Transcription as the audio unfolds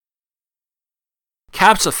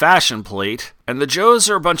Cap's a fashion plate, and the Joes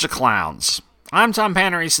are a bunch of clowns. I'm Tom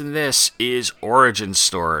Panarese, and this is Origin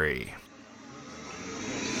Story.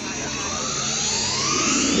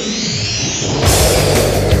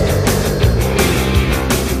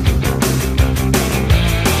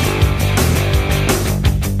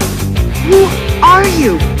 Who are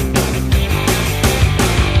you?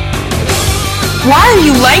 Why are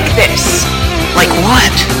you like this? Like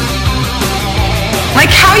what? Like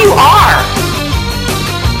how you are?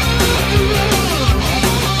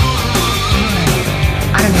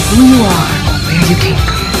 I don't know who you are or where you came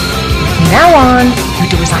from. From now on, you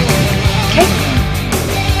do as I tell you, okay?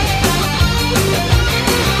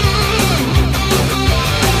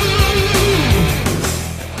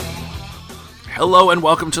 Hello and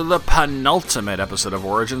welcome to the penultimate episode of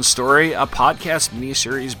Origin Story, a podcast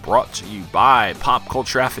miniseries brought to you by Pop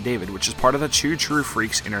Culture Affidavit, which is part of the Two True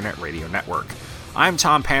Freaks Internet Radio Network. I'm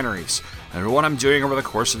Tom Panarese, and what I'm doing over the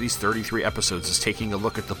course of these 33 episodes is taking a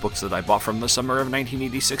look at the books that I bought from the summer of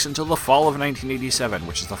 1986 until the fall of 1987,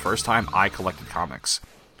 which is the first time I collected comics.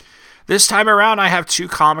 This time around, I have two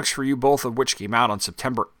comics for you, both of which came out on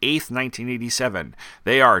September 8th, 1987.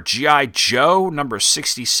 They are G.I. Joe number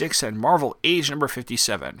 66 and Marvel Age number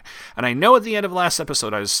 57. And I know at the end of last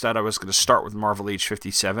episode I said I was going to start with Marvel Age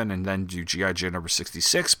 57 and then do G.I. Joe number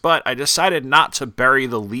 66, but I decided not to bury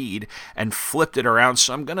the lead and flipped it around,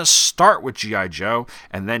 so I'm going to start with G.I. Joe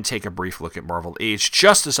and then take a brief look at Marvel Age,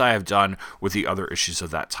 just as I have done with the other issues of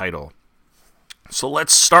that title. So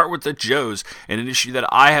let's start with the Joes, an issue that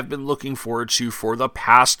I have been looking forward to for the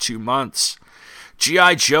past 2 months.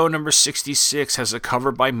 G.I. Joe number 66 has a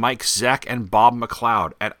cover by Mike Zeck and Bob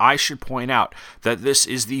McLeod, and I should point out that this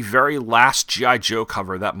is the very last G.I. Joe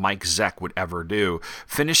cover that Mike Zeck would ever do,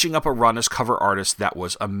 finishing up a run as cover artist that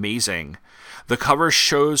was amazing. The cover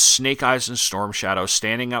shows Snake Eyes and Storm Shadow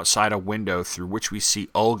standing outside a window through which we see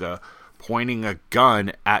Olga pointing a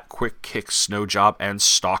gun at Quick Kick, Snowjob, and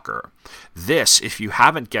Stalker. This, if you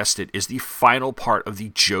haven't guessed it, is the final part of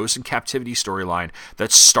the Joes in Captivity storyline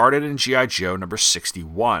that started in G.I. Joe number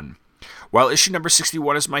 61. While issue number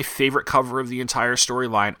 61 is my favorite cover of the entire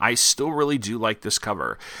storyline, I still really do like this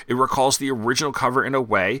cover. It recalls the original cover in a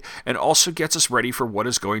way, and also gets us ready for what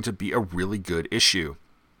is going to be a really good issue.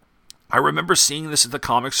 I remember seeing this at the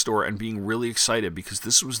comic store and being really excited because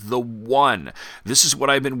this was the one. This is what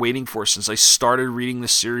I've been waiting for since I started reading the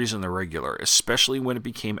series on the regular, especially when it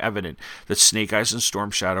became evident that Snake Eyes and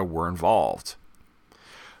Storm Shadow were involved.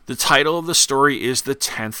 The title of the story is The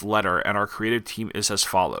 10th Letter, and our creative team is as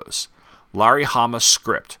follows. Larry Hama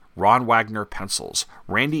script, Ron Wagner pencils,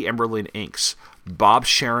 Randy Emberlin inks, Bob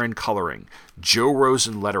Sharon coloring, Joe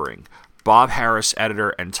Rosen lettering, Bob Harris,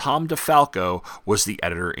 editor, and Tom DeFalco was the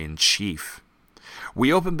editor-in-chief.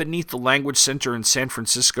 We open beneath the Language Center in San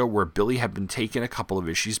Francisco, where Billy had been taken a couple of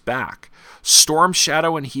issues back. Storm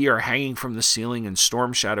Shadow and he are hanging from the ceiling, and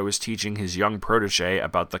Storm Shadow is teaching his young protege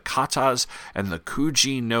about the katas and the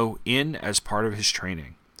kuji no in as part of his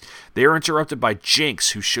training. They are interrupted by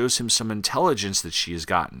Jinx, who shows him some intelligence that she has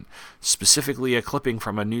gotten, specifically a clipping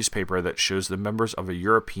from a newspaper that shows the members of a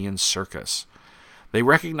European circus. They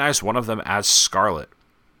recognize one of them as Scarlet.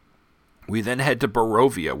 We then head to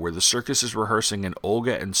Barovia, where the circus is rehearsing and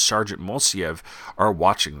Olga and Sergeant Mosiev are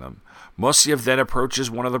watching them. Mosiev then approaches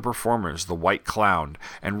one of the performers, the White Clown,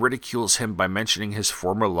 and ridicules him by mentioning his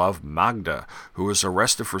former love, Magda, who was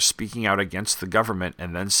arrested for speaking out against the government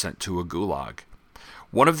and then sent to a gulag.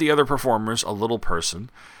 One of the other performers, a little person,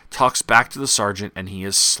 talks back to the sergeant and he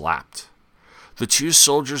is slapped. The two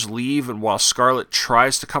soldiers leave, and while Scarlet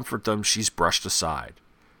tries to comfort them, she's brushed aside.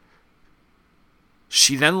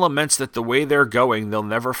 She then laments that the way they're going, they'll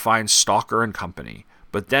never find Stalker and company.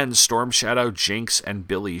 But then Storm Shadow, Jinx, and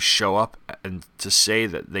Billy show up and to say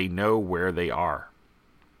that they know where they are.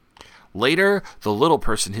 Later, the little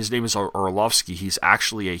person, his name is Orlovsky, he's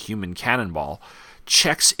actually a human cannonball,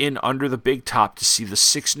 checks in under the big top to see the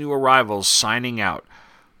 6 new arrivals signing out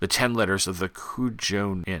the 10 letters of the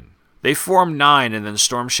Kujo-in. They form 9, and then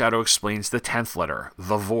Storm Shadow explains the 10th letter,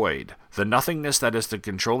 the void, the nothingness that is the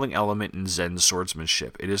controlling element in Zen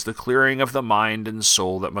swordsmanship. It is the clearing of the mind and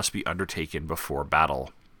soul that must be undertaken before battle.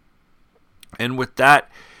 And with that,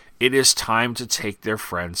 it is time to take their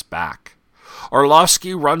friends back.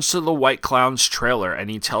 Orlovsky runs to the White Clown's trailer, and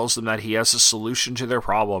he tells them that he has a solution to their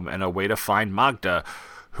problem and a way to find Magda,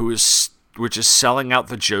 which is selling out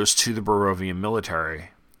the Joes to the Barovian military.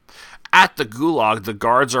 At the gulag, the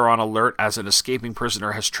guards are on alert as an escaping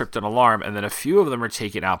prisoner has tripped an alarm, and then a few of them are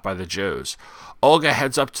taken out by the Joes. Olga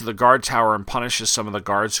heads up to the guard tower and punishes some of the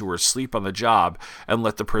guards who were asleep on the job and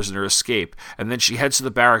let the prisoner escape, and then she heads to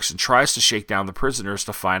the barracks and tries to shake down the prisoners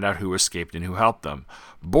to find out who escaped and who helped them.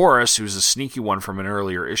 Boris, who's a sneaky one from an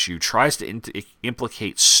earlier issue, tries to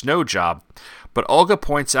implicate Snowjob, but Olga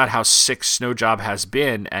points out how sick Snowjob has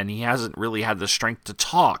been, and he hasn't really had the strength to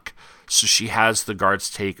talk, so she has the guards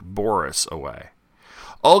take Boris away.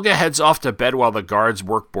 Olga heads off to bed while the guards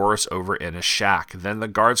work Boris over in a shack. Then the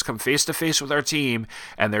guards come face to face with our team,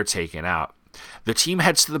 and they're taken out. The team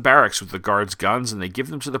heads to the barracks with the guards' guns, and they give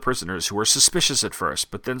them to the prisoners, who are suspicious at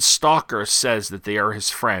first, but then Stalker says that they are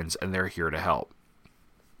his friends, and they're here to help.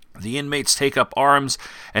 The inmates take up arms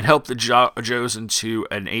and help the Joes into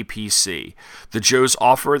an APC. The Joes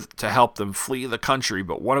offer to help them flee the country,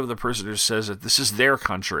 but one of the prisoners says that this is their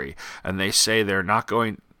country, and they say they're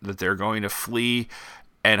going to flee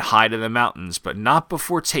and hide in the mountains, but not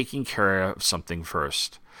before taking care of something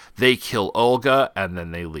first. They kill Olga, and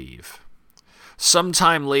then they leave.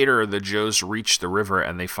 Sometime later, the Joes reach the river,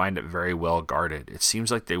 and they find it very well guarded. It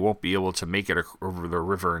seems like they won't be able to make it over the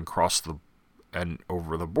river and cross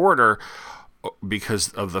over the border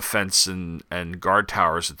because of the fence and guard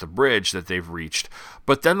towers at the bridge that they've reached.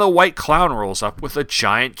 But then the White Clown rolls up with a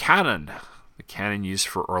giant cannon. The cannon used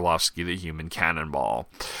for Orlovsky, the human cannonball.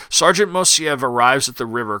 Sergeant Mosiev arrives at the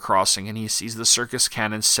river crossing, and he sees the circus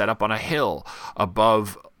cannon set up on a hill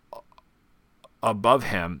above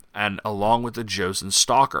him, and along with the Joes and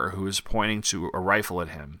Stalker, who is pointing to a rifle at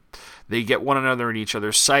him. They get one another in each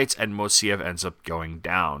other's sights, and Mosiev ends up going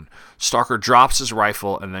down. Stalker drops his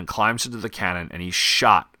rifle and then climbs into the cannon, and he's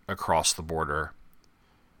shot across the border.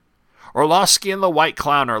 Orlovsky and the White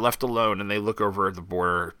Clown are left alone, and they look over at the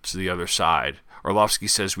border to the other side. Orlovsky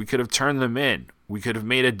says, "We could have turned them in. We could have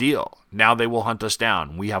made a deal. Now they will hunt us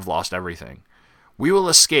down. We have lost everything." "We will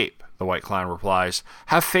escape," the White Clown replies.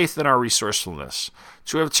 "Have faith in our resourcefulness.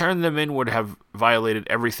 To have turned them in would have violated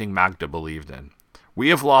everything Magda believed in. We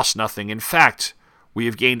have lost nothing. In fact, we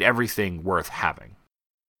have gained everything worth having."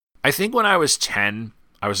 I think when I was 10,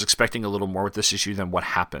 I was expecting a little more with this issue than what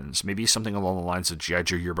happens. Maybe something along the lines of G.I.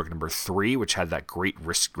 Joe Yearbook number 3, which had that great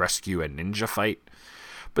rescue and ninja fight.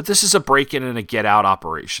 But this is a break-in and a get-out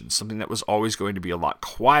operation, something that was always going to be a lot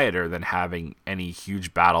quieter than having any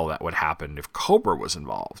huge battle that would happen if Cobra was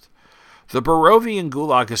involved. The Borovian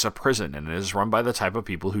Gulag is a prison, and it is run by the type of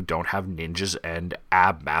people who don't have ninjas and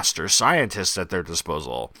ab-master scientists at their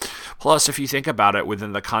disposal. Plus, if you think about it,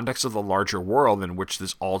 within the context of the larger world in which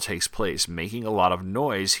this all takes place, making a lot of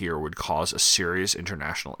noise here would cause a serious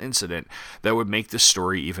international incident that would make this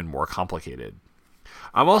story even more complicated.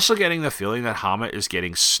 I'm also getting the feeling that Hama is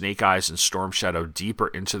getting Snake Eyes and Storm Shadow deeper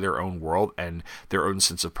into their own world and their own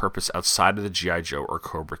sense of purpose outside of the G.I. Joe or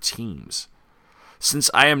Cobra teams.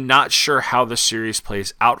 Since I am not sure how the series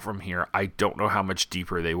plays out from here, I don't know how much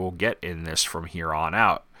deeper they will get in this from here on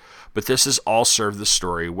out. But this has all served the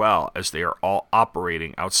story well, as they are all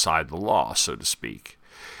operating outside the law, so to speak.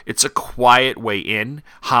 It's a quiet way in.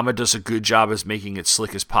 Hama does a good job as making it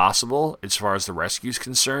slick as possible as far as the rescue is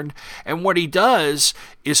concerned. And what he does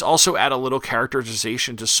is also add a little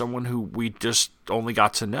characterization to someone who we just only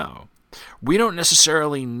got to know. We don't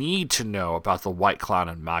necessarily need to know about the White Clown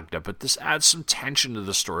and Magda, but this adds some tension to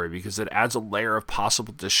the story because it adds a layer of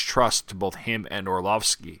possible distrust to both him and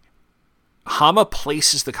Orlovsky. Hama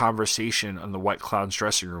places the conversation on the White Clown's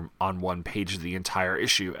dressing room on one page of the entire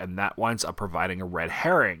issue, and that winds up providing a red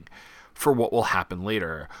herring for what will happen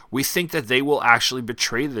later. We think that they will actually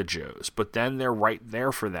betray the Joes, but then they're right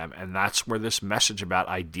there for them, and that's where this message about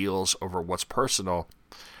ideals over what's personal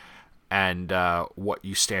and what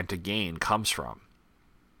you stand to gain comes from.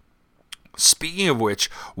 Speaking of which,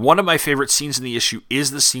 one of my favorite scenes in the issue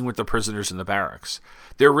is the scene with the prisoners in the barracks.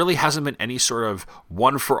 There really hasn't been any sort of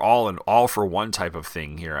one for all and all for one type of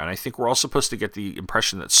thing here, and I think we're all supposed to get the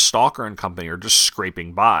impression that Stalker and company are just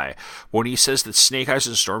scraping by. When he says that Snake Eyes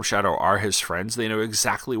and Storm Shadow are his friends, they know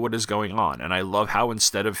exactly what is going on, and I love how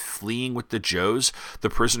instead of fleeing with the Joes, the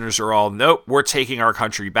prisoners are all, nope, we're taking our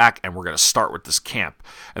country back, and we're going to start with this camp.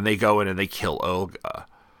 And they go in and they kill Olga.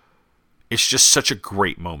 It's just such a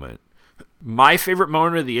great moment. My favorite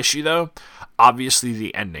moment of the issue, though, obviously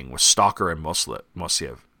the ending with Stalker and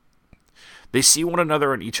Mosiev. They see one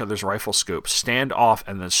another in each other's rifle scopes, stand off,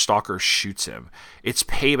 and then Stalker shoots him. It's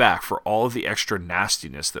payback for all of the extra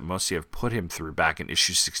nastiness that Mosiev put him through back in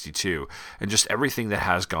issue 62, and just everything that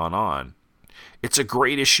has gone on. It's a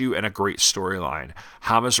great issue and a great storyline.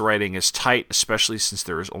 Hama's writing is tight, especially since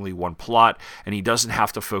there is only one plot, and he doesn't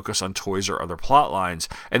have to focus on toys or other plot lines,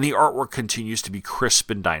 and the artwork continues to be crisp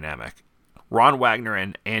and dynamic. Ron Wagner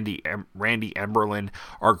and Randy Emberlin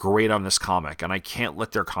are great on this comic, and I can't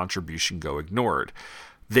let their contribution go ignored.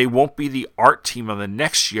 They won't be the art team on the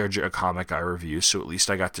next G.I. Joe comic I review, so at least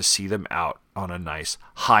I got to see them out on a nice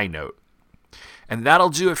high note. And that'll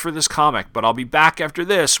do it for this comic, but I'll be back after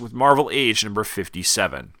this with Marvel Age number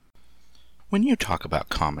 57. When you talk about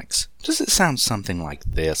comics, does it sound something like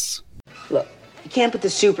this? Look, you can't put the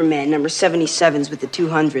Superman number 77s with the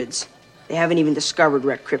 200s. They haven't even discovered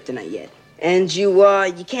red kryptonite yet. And you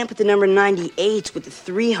can't put the number 98s with the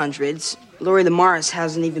 300s. Lori Lamaris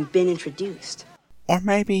hasn't even been introduced. Or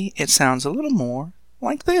maybe it sounds a little more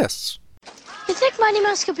like this. You think Mighty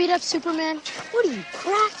Mouse could beat up Superman? What are you,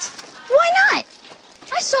 cracked? Why not?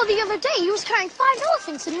 I saw the other day he was carrying 5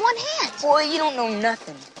 elephants in one hand. Boy, you don't know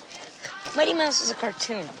nothing. Mighty Mouse is a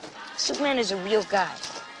cartoon. Superman is a real guy.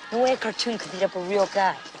 No way a cartoon could beat up a real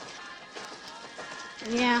guy.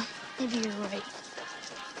 Yeah, maybe you're right.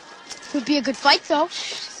 Would be a good fight, though.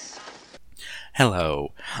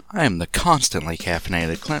 Hello, I am the constantly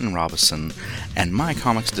caffeinated Clinton Robinson, and my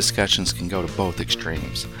comics discussions can go to both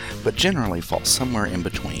extremes, but generally fall somewhere in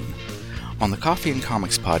between. On the Coffee and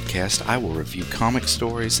Comics podcast, I will review comic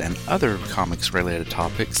stories and other comics-related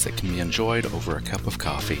topics that can be enjoyed over a cup of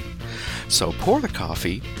coffee. So pour the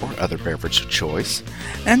coffee, or other beverage of choice,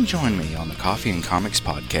 and join me on the Coffee and Comics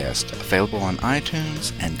podcast, available on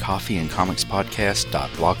iTunes and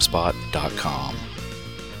coffeeandcomicspodcast.blogspot.com.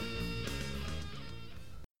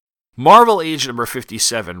 Marvel Age number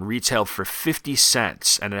 57 retailed for 50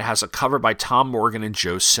 cents, and it has a cover by Tom Morgan and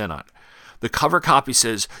Joe Sinnott. The cover copy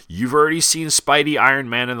says, "You've already seen Spidey, Iron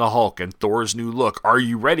Man, and the Hulk, and Thor's new look. Are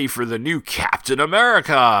you ready for the new Captain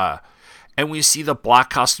America?" And we see the black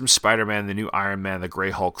costume Spider-Man, the new Iron Man, the Grey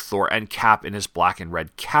Hulk, Thor, and Cap in his black and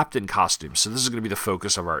red Captain costume. So this is going to be the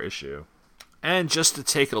focus of our issue. And just to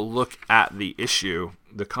take a look at the issue,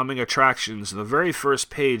 the coming attractions, the very first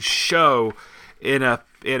page show in a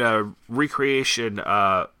recreation,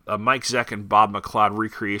 a Mike Zeck and Bob McLeod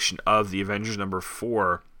recreation of the Avengers number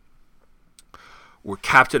 4, where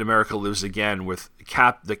Captain America lives again with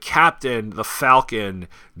the Captain, the Falcon,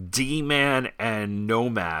 D-Man, and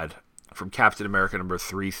Nomad from Captain America number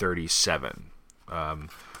 337,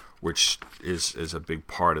 which is a big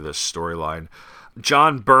part of this storyline.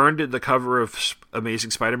 John Byrne did the cover of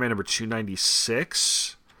Amazing Spider-Man number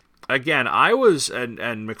 296. Again, I was, and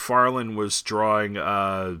McFarlane was drawing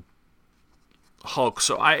Hulk,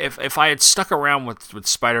 so if I had stuck around with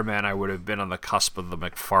Spider-Man, I would have been on the cusp of the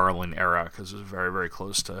McFarlane era, because it was very, very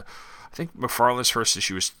close to, I think McFarlane's first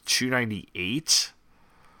issue was 298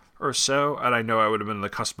 or so, and I know I would have been on the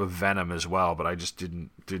cusp of Venom as well, but I just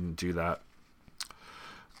didn't do that.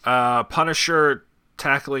 Punisher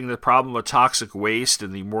tackling the problem of toxic waste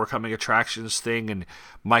and the More Coming Attractions thing, and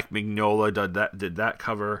Mike Mignola did that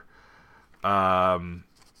cover.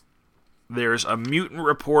 There's a mutant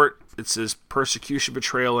report. It says Persecution,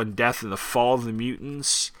 Betrayal, and Death in the Fall of the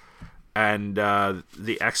Mutants, and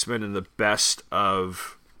the X-Men in the best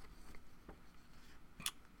of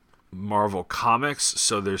Marvel Comics.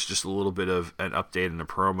 So there's just a little bit of an update and a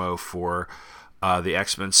promo for the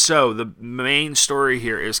X-Men. So the main story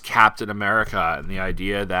here is Captain America, and the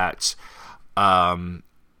idea that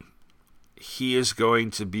he is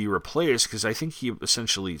going to be replaced, because I think he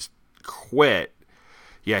essentially quit.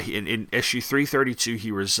 Yeah, in issue 332,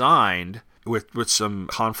 he resigned with some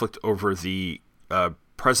conflict over the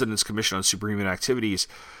President's Commission on Superhuman Activities.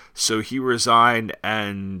 So he resigned,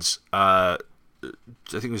 and I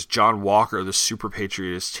think it was John Walker, the Super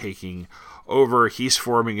Patriot, is taking over. He's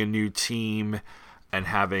forming a new team and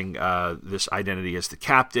having this identity as the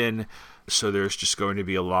captain. So there's just going to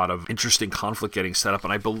be a lot of interesting conflict getting set up,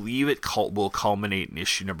 and I believe it will culminate in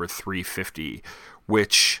issue number 350,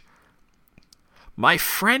 which my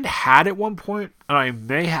friend had at one point, and I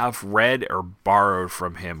may have read or borrowed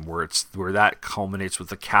from him, where that culminates with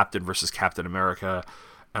the Captain versus Captain America,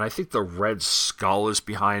 and I think the Red Skull is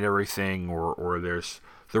behind everything, or there's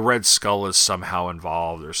the Red Skull is somehow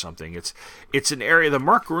involved or something. It's an area. The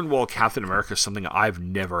Mark Gruenwald Captain America is something I've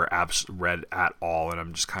never read at all, and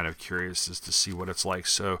I'm just kind of curious as to see what it's like.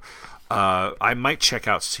 So I might check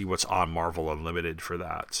out to see what's on Marvel Unlimited for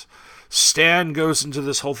that. Stan goes into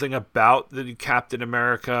this whole thing about the new Captain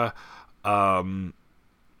America, and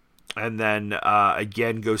then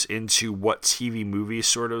again goes into what TV movie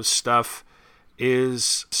sort of stuff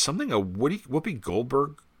is something, a Whoopi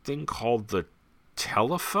Goldberg thing called The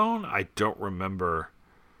Telephone. I don't remember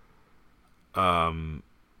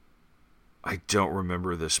I don't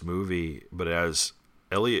remember this movie, but it has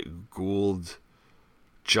Elliot Gould,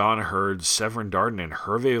 John Hurd, Severin Darden, and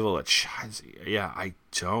Hervé Villechaize. Yeah, I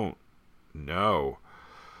don't know.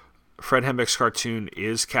 Fred Hembeck's cartoon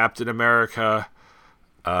is Captain America.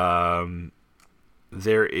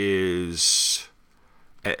 There is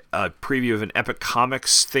a preview of an Epic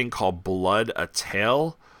Comics thing called Blood, a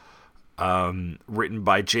Tale, written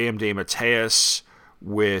by J.M. DeMatteis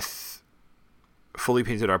with fully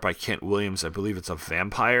painted art by Kent Williams. I believe it's a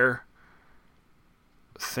vampire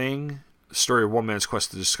thing. The story of one man's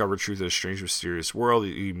quest to discover truth of a strange, mysterious world.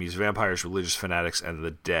 He meets vampires, religious fanatics, and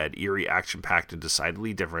the dead. Eerie, action-packed, and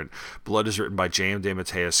decidedly different. Blood is written by J.M.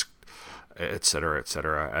 DeMatteis, etc.,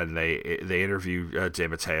 etc. And they interview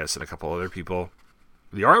DeMatteis and a couple other people.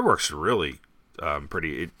 The artwork's really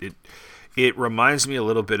pretty. It reminds me a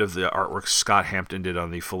little bit of the artwork Scott Hampton did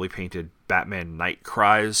on the fully painted Batman Night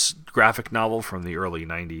Cries graphic novel from the early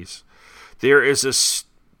 90s. There is this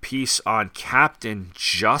piece on Captain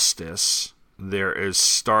Justice. There is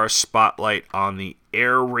Star Spotlight on the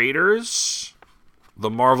Air Raiders. The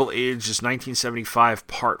Marvel Age is 1975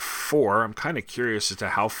 Part 4. I'm kind of curious as to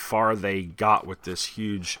how far they got with this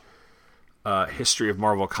huge history of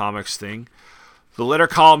Marvel Comics thing. The letter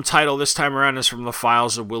column title this time around is from the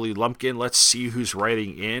files of Willie Lumpkin. Let's see who's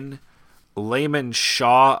writing in. Layman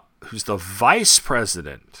Shaw, who's the vice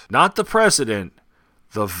president, not the president,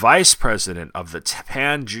 the vice president of the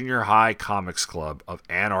Pan Junior High Comics Club of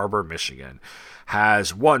Ann Arbor, Michigan,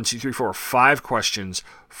 has 5 questions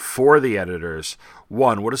for the editors.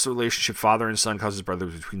 1, what is the relationship father and son causes brother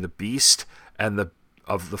between the Beast and the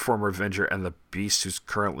former Avenger and the Beast who's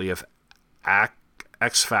currently of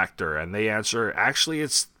X Factor? And they answer, actually,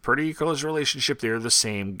 it's pretty close relationship. They're the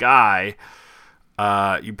same guy.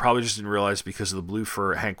 You probably just didn't realize because of the blue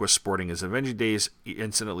fur Hank was sporting his Avenging Days.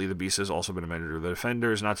 Incidentally, the Beast has also been a member of the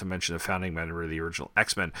Defenders, not to mention the founding member of the original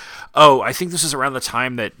X-Men. Oh, I think this is around the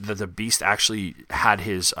time that the Beast actually had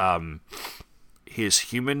his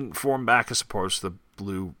human form back as opposed to the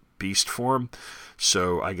blue Beast form.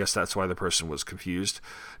 So I guess that's why the person was confused.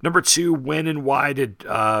 Number 2, when and why did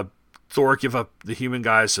Thor give up the human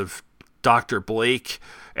guise of Dr. Blake?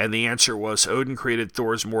 And the answer was Odin created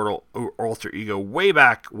Thor's mortal alter ego way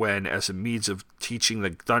back when as a means of teaching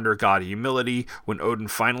the thunder god humility. When Odin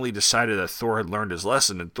finally decided that Thor had learned his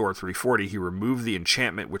lesson in Thor 340, he removed the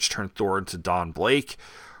enchantment which turned Thor into Don Blake.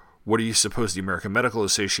 What do you suppose the American Medical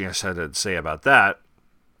Association had to say about that?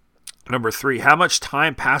 Number 3, how much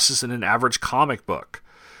time passes in an average comic book?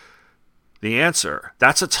 The answer,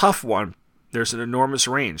 that's a tough one. There's an enormous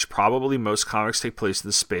range. Probably most comics take place in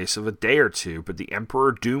the space of a day or two, but the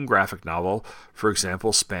Emperor Doom graphic novel, for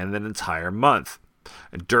example, spanned an entire month.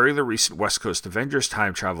 And during the recent West Coast Avengers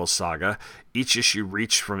time travel saga, each issue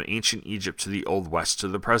reached from ancient Egypt to the Old West to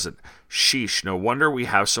the present. Sheesh, no wonder we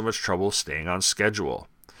have so much trouble staying on schedule.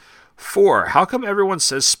 4, how come everyone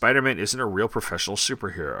says Spider-Man isn't a real professional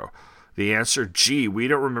superhero? The answer, gee, we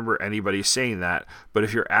don't remember anybody saying that, but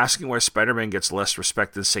if you're asking why Spider-Man gets less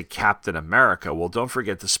respect than, say, Captain America, well, don't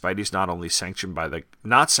forget that Spidey's not only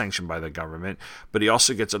not sanctioned by the government, but he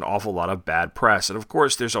also gets an awful lot of bad press. And of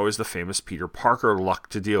course, there's always the famous Peter Parker luck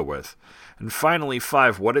to deal with. And finally,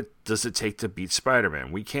 5, what does it take to beat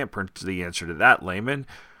Spider-Man? We can't print the answer to that, layman.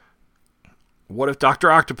 What if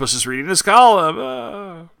Dr. Octopus is reading this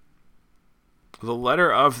column? The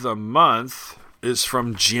letter of the month is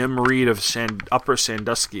from Jim Reed of Upper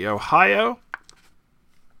Sandusky, Ohio,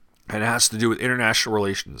 and it has to do with international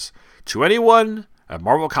relations. To anyone at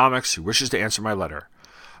Marvel Comics who wishes to answer my letter,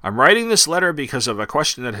 I'm writing this letter because of a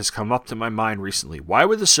question that has come up to my mind recently. Why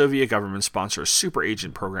would the Soviet government sponsor a super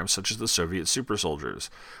agent program such as the Soviet super soldiers?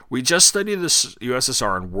 We just studied the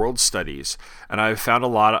USSR in world studies, and I've found a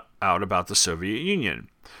lot out about the Soviet Union.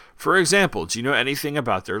 For example, do you know anything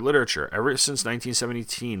about their literature? Ever since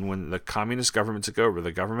 1917, when the communist government took over,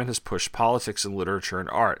 the government has pushed politics and literature and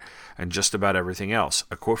art, and just about everything else.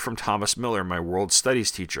 A quote from Thomas Miller, my world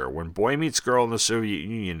studies teacher. When boy meets girl in the Soviet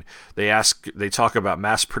Union, they talk about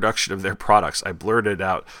mass production of their products. I blurted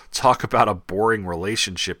out, talk about a boring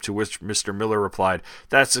relationship, to which Mr. Miller replied,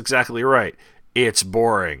 that's exactly right. It's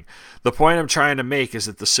boring. The point I'm trying to make is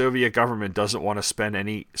that the Soviet government doesn't want to spread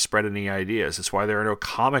any ideas. That's why there are no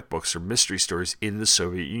comic books or mystery stories in the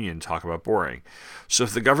Soviet Union. Talk about boring. So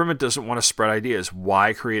if the government doesn't want to spread ideas,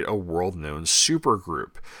 why create a world-known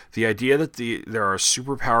supergroup? The idea that there are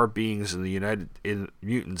superpower beings in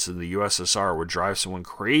mutants in the USSR would drive someone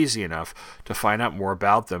crazy enough to find out more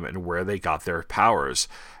about them and where they got their powers,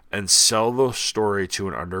 and sell the story to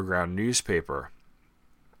an underground newspaper.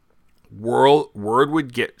 Word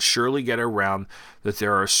would surely get around that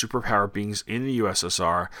there are superpower beings in the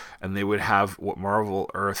USSR, and they would have what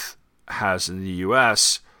Marvel Earth has in the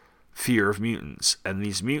US, fear of mutants. And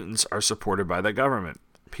these mutants are supported by the government.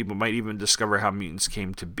 People might even discover how mutants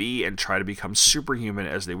came to be and try to become superhuman,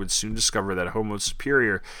 as they would soon discover that Homo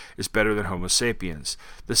superior is better than Homo sapiens.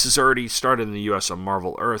 This has already started in the US on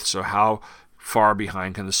Marvel Earth, so how far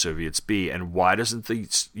behind can the Soviets be? And why doesn't the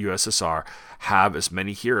USSR have as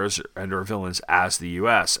many heroes and or villains as the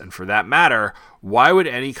US? And for that matter, why would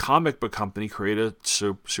any comic book company create a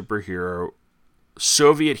superhero,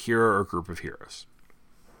 Soviet hero or group of heroes?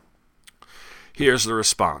 Here's the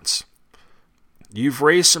response. You've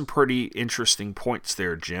raised some pretty interesting points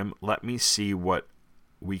there, Jim. Let me see what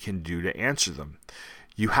we can do to answer them.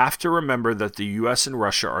 You have to remember that the US and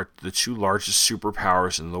Russia are the two largest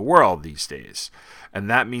superpowers in the world these days, and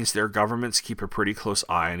that means their governments keep a pretty close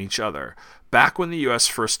eye on each other. Back when the US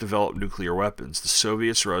first developed nuclear weapons, the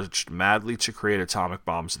Soviets rushed madly to create atomic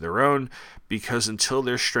bombs of their own, because until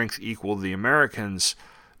their strength equaled the Americans,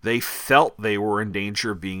 they felt they were in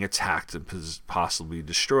danger of being attacked and possibly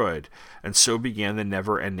destroyed. And so began the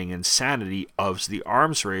never-ending insanity of the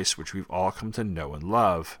arms race, which we've all come to know and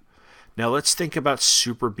love. Now let's think about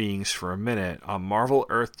super beings for a minute. On Marvel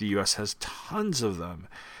Earth, the US has tons of them,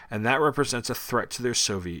 and that represents a threat to their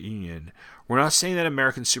Soviet Union. We're not saying that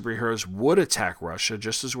American superheroes would attack Russia,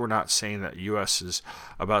 just as we're not saying that the US is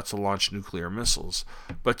about to launch nuclear missiles.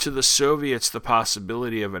 But to the Soviets, the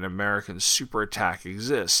possibility of an American super attack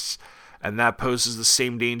exists, and that poses the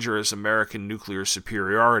same danger as American nuclear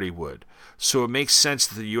superiority would. So it makes sense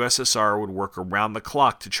that the USSR would work around the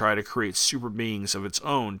clock to try to create super beings of its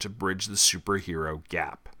own to bridge the superhero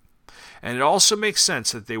gap. And it also makes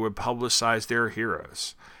sense that they would publicize their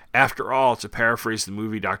heroes. After all, to paraphrase the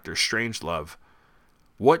movie Dr. Strangelove,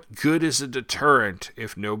 what good is a deterrent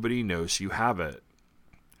if nobody knows you have it?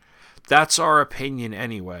 That's our opinion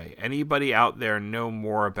anyway. Anybody out there know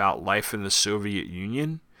more about life in the Soviet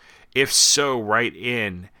Union? If so, write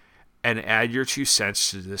in and add your 2 cents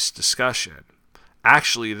to this discussion.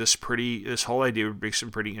 Actually, this whole idea would make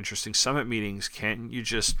some pretty interesting summit meetings. Can't you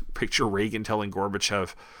just picture Reagan telling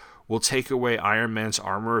Gorbachev, "We'll take away Iron Man's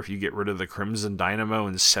armor if you get rid of the Crimson Dynamo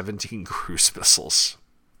and 17 cruise missiles"?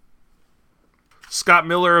 Scott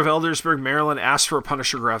Miller of Eldersburg, Maryland, asked for a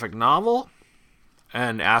Punisher graphic novel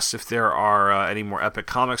and asked if there are any more Epic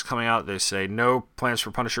comics coming out. They say no plans for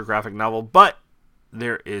Punisher graphic novel, but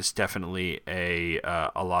there is definitely a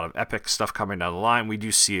lot of Epic stuff coming down the line. We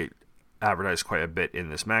do see it advertised quite a bit in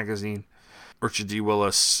this magazine. Richard D.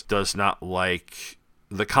 Willis does not like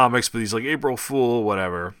the comics, but he's like, April Fool,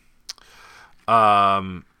 whatever.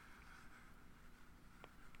 And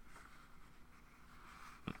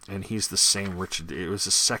he's the same Richard. It was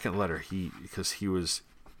the second letter. He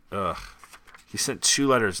sent 2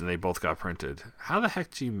 letters and they both got printed. How the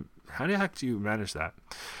heck do you manage that?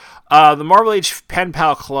 The Marvel Age Pen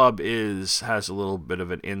Pal Club has a little bit of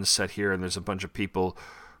an inset here, and there's a bunch of people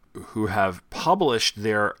who have published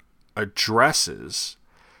their addresses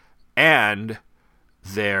and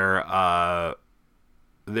their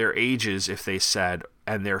ages, if they said,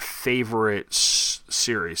 and their favorite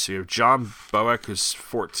series. So you have John Boeck, who's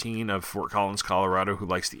 14, of Fort Collins, Colorado, who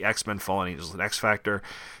likes the X-Men, Fallen Angels, and X-Factor.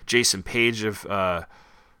 Jason Page of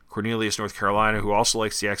Cornelius, North Carolina, who also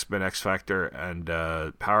likes the X-Men, X-Factor, and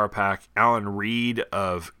Power Pack. Alan Reed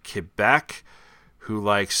of Quebec, who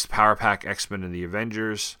likes Power Pack, X-Men, and the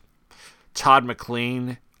Avengers. Todd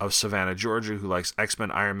McLean of Savannah, Georgia, who likes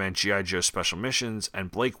X-Men, Iron Man, G.I. Joe Special Missions. And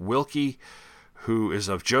Blake Wilkie, who is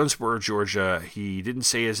of Jonesboro, Georgia. He didn't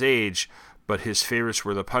say his age, but his favorites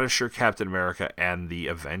were The Punisher, Captain America, and The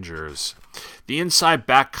Avengers. The inside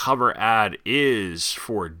back cover ad is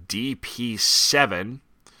for DP7. It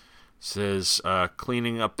says,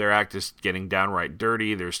 cleaning up their act is getting downright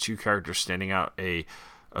dirty. There's 2 characters standing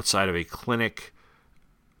outside of a clinic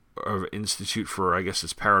of Institute for, I guess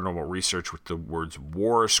it's Paranormal Research, with the words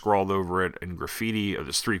war scrawled over it and graffiti.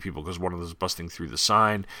 There's 3 people because one of them is busting through the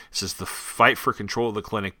sign. It says the fight for control of the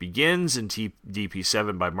clinic begins in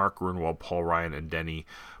DP7 by Mark Gruenwald, Paul Ryan, and Denny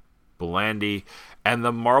Belandi. And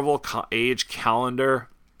the Marvel Age calendar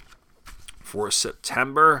for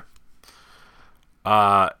September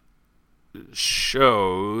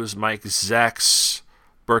shows Mike Zeck's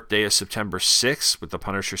birthday is September 6th, with the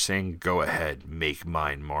Punisher saying, "Go ahead, make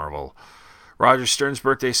mine, Marvel." Roger Stern's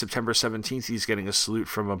birthday is September 17th. He's getting a salute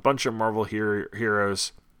from a bunch of Marvel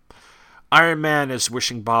heroes. Iron Man is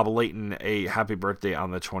wishing Bob Layton a happy birthday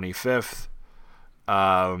on the 25th.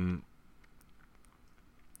 And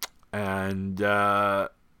there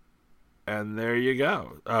you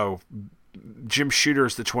go. Oh, Jim Shooter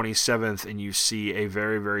is the 27th, and you see a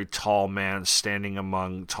very, very tall man standing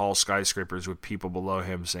among tall skyscrapers with people below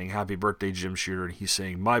him saying, "Happy birthday, Jim Shooter," and he's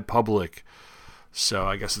saying, "My public." So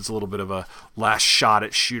I guess it's a little bit of a last shot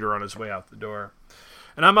at Shooter on his way out the door.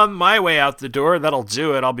 And I'm on my way out the door. That'll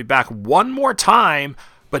do it. I'll be back one more time,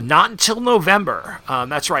 but not until November.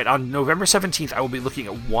 That's right. On November 17th, I will be looking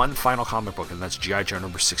at one final comic book, and that's G.I. Joe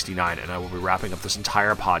number 69, and I will be wrapping up this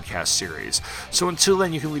entire podcast series. So until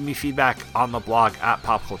then, you can leave me feedback on the blog at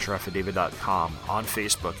popcultureaffidavit.com, on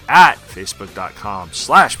Facebook at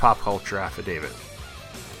facebook.com/popcultureaffidavit,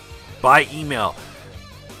 by email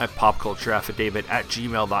at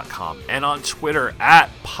popcultureaffidavit@gmail.com, and on Twitter at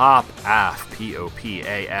POPAFF,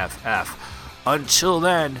 POPAFF. Until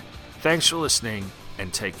then, thanks for listening,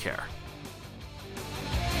 and take care.